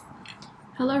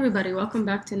Hello everybody, welcome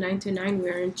back to 9 to 9.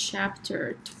 We're in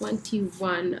chapter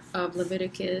 21 of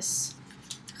Leviticus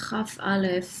Chaf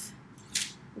Aleph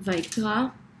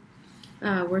Vayikra.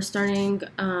 We're starting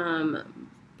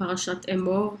Parashat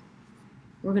Emor.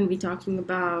 We're going to be talking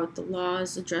about the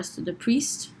laws addressed to the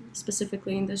priest,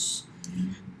 specifically in this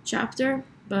chapter,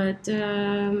 this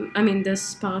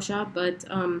parasha,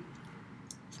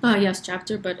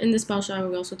 chapter, but in this parasha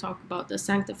we also talk about the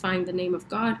sanctifying the name of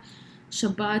God,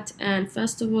 Shabbat and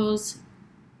festivals,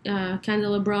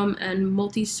 candelabrum and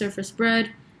multi-surface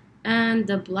bread, and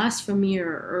the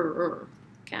blasphemer,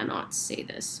 cannot say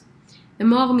this.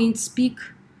 Emor means speak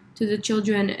to the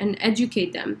children and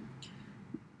educate them.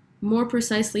 More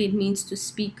precisely, it means to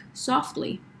speak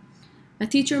softly. A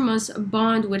teacher must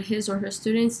bond with his or her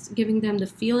students, giving them the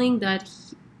feeling that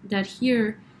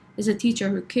here is a teacher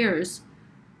who cares,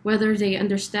 whether they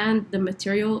understand the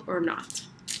material or not.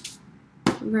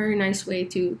 Very nice way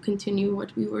to continue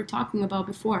what we were talking about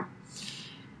before,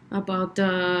 about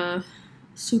the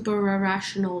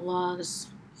super-rational laws.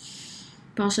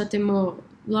 Parashat Emor,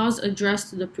 laws addressed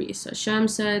to the priest. Hashem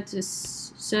said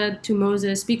to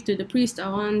Moses, "Speak to the priest,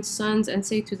 Aaron's sons, and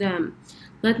say to them,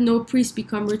 let no priest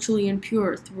become ritually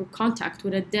impure through contact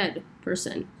with a dead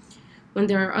person, when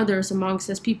there are others amongst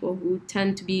his people who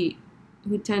tend to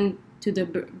the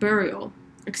burial,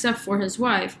 except for his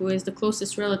wife, who is the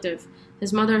closest relative,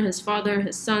 his mother, his father,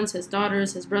 his sons, his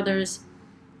daughters, his brothers,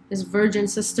 his virgin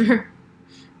sister,"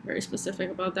 very specific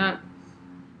about that,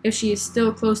 "if she is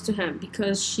still close to him,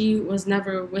 because she was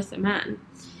never with a man.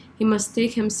 He must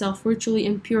take himself ritually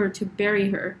impure to bury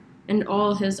her and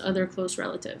all his other close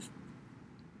relative."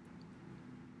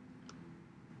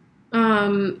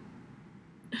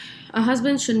 A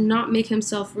husband should not make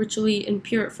himself ritually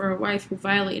impure for a wife who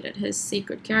violated his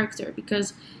sacred character,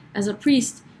 because as a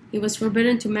priest, he was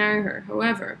forbidden to marry her.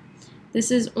 However, this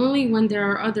is only when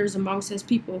there are others amongst his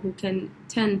people who can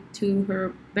tend to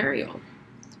her burial.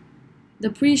 The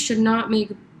priest should not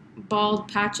make bald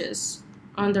patches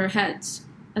on their heads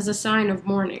as a sign of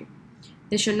mourning.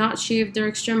 They should not shave their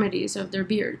extremities of their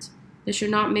beards. They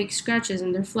should not make scratches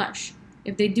in their flesh.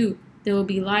 If they do, they will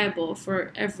be liable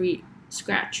for every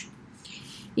scratch.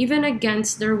 Even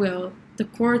against their will, the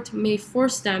court may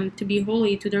force them to be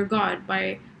holy to their God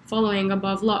by following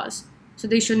above laws, so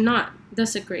they should not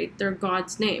desecrate their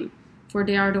God's name, for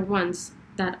they are the ones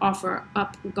that offer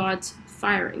up God's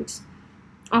fire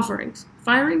offerings,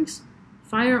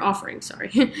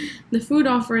 the food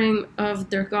offering of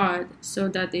their God, so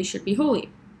that they should be holy.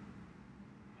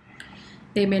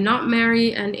 They may not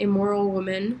marry an immoral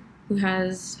woman who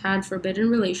has had forbidden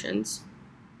relations.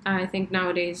 I think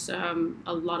nowadays a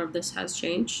lot of this has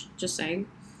changed, just saying.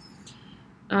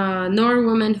 Nor a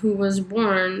woman who was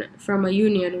born from a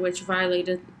union which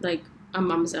violated, like a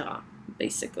mamzera,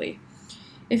 basically.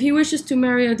 If he wishes to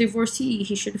marry a divorcee,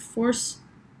 you should force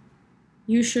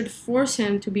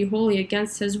him to be holy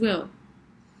against his will.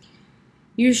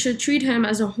 You should treat him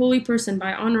as a holy person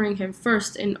by honoring him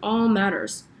first in all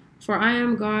matters. For I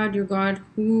am God, your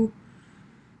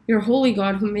holy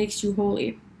God, who makes you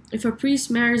holy. If a priest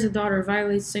marries a daughter,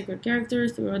 violates sacred character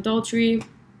through adultery,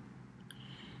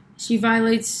 she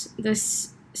violates the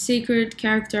sacred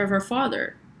character of her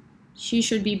father. She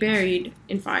should be buried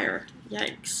in fire.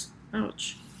 Yikes.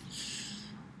 Ouch.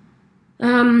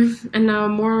 And now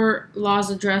more laws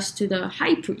addressed to the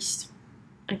high priest.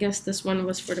 I guess this one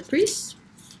was for the priest.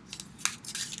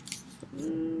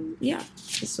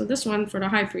 So this one for the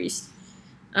high priest.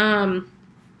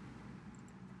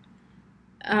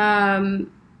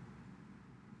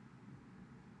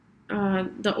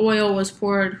 The oil was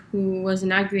poured, who was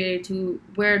inaugurated to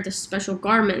wear the special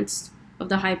garments of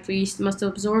the high priest must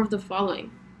observe the following.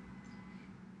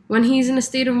 When he is in a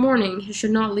state of mourning, he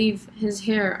should not leave his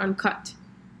hair uncut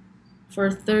for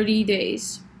 30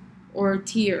 days, or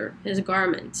tear his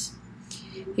garments.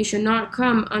 He should not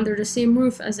come under the same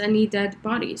roof as any dead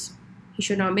bodies. He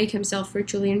should not make himself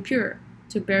ritually impure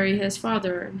to bury his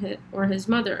father or his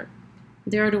mother.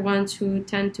 They are the ones who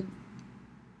tend to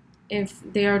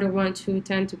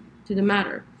the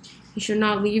matter. He should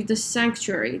not leave the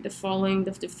sanctuary the following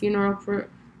the funeral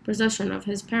procession of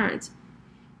his parents.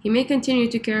 He may continue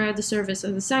to carry out the service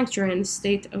of the sanctuary in a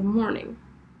state of mourning.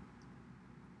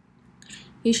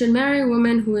 He should marry a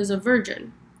woman who is a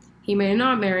virgin. He may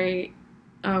not marry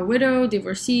a widow,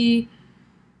 divorcee,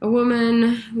 a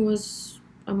woman who was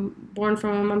born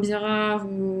from a mamzera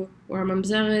or a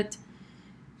mamzeret,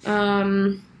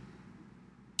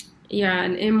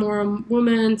 an immoral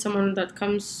woman, someone that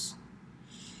comes,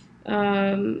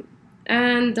 and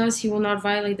thus he will not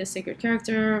violate the sacred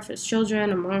character of his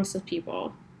children amongst the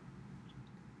people.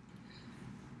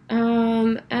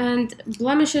 and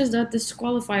blemishes that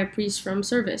disqualify a priest from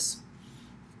service.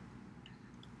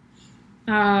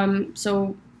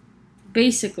 So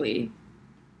basically,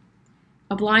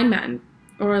 a blind man,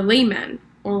 or a layman,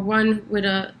 or one with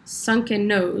a sunken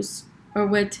nose, or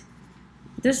with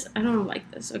this, I don't like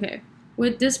this, okay,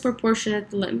 with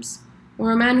disproportionate limbs,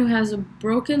 or a man who has a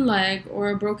broken leg or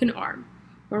a broken arm,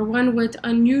 or one with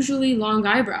unusually long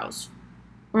eyebrows,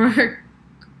 or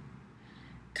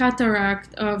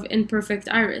cataract of imperfect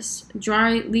iris,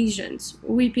 dry lesions,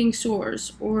 weeping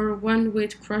sores, or one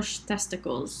with crushed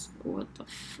testicles. What the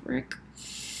frick?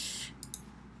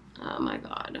 Oh my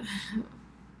god.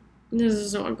 This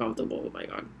is so uncomfortable, oh my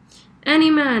god.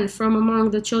 Any man from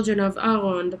among the children of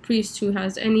Aaron, the priest, who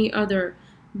has any other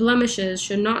blemishes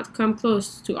should not come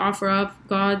close to offer up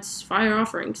God's fire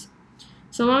offerings.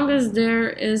 So long as there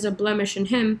is a blemish in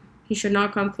him, he should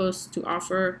not come close to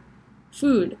offer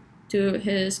food to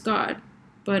his God.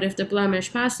 But if the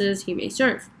blemish passes, he may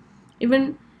serve.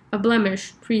 Even a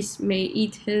blemished priest may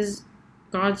eat his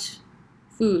God's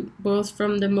food, both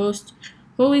from the most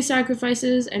holy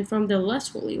sacrifices and from the less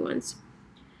holy ones.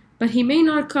 But he may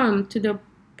not come to the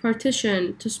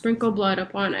partition to sprinkle blood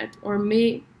upon it,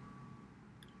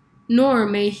 nor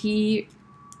may he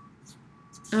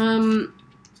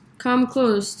come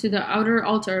close to the outer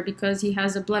altar because he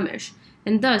has a blemish,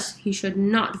 and thus he should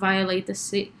not violate the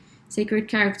sacred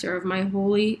character of my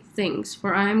holy things,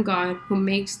 for I am God who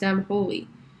makes them holy.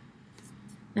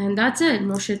 And that's it.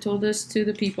 Moshe told this to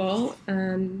the people,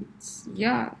 and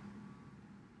yeah.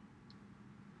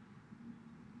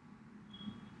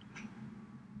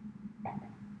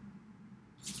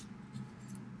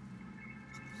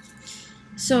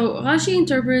 So Rashi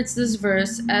interprets this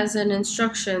verse as an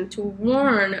instruction to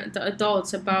warn the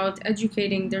adults about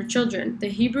educating their children. The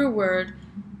Hebrew word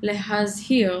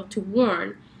lehazhir, to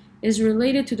warn, is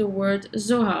related to the word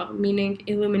zohar, meaning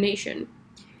illumination.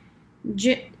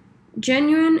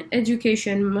 Genuine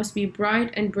education must be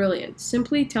bright and brilliant.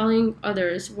 Simply telling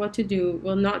others what to do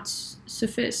will not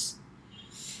suffice.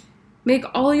 Make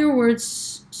all your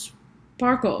words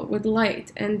sparkle with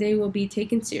light, and they will be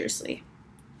taken seriously.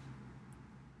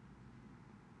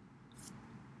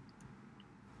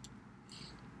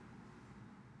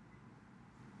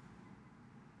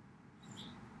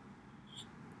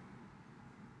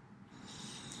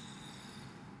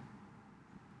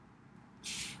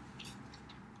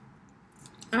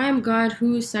 I am God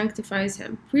who sanctifies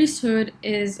him. Priesthood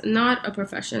is not a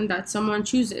profession that someone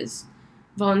chooses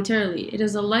voluntarily. It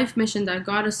is a life mission that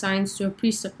God assigns to a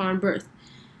priest upon birth.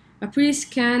 A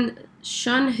priest can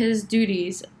shun his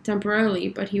duties temporarily,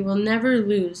 but he will never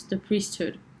lose the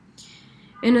priesthood.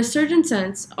 In a certain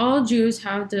sense, all Jews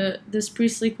have this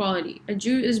priestly quality. A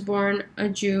Jew is born a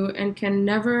Jew and can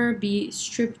never be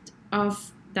stripped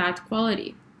of that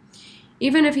quality.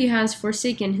 Even if he has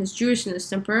forsaken his Jewishness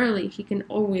temporarily, he can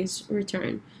always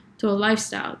return to a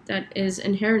lifestyle that is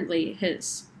inherently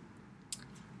his.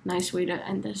 Nice way to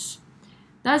end this.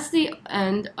 That's the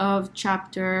end of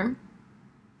chapter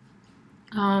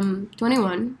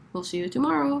 21. We'll see you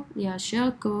tomorrow.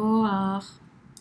 Yasher koach.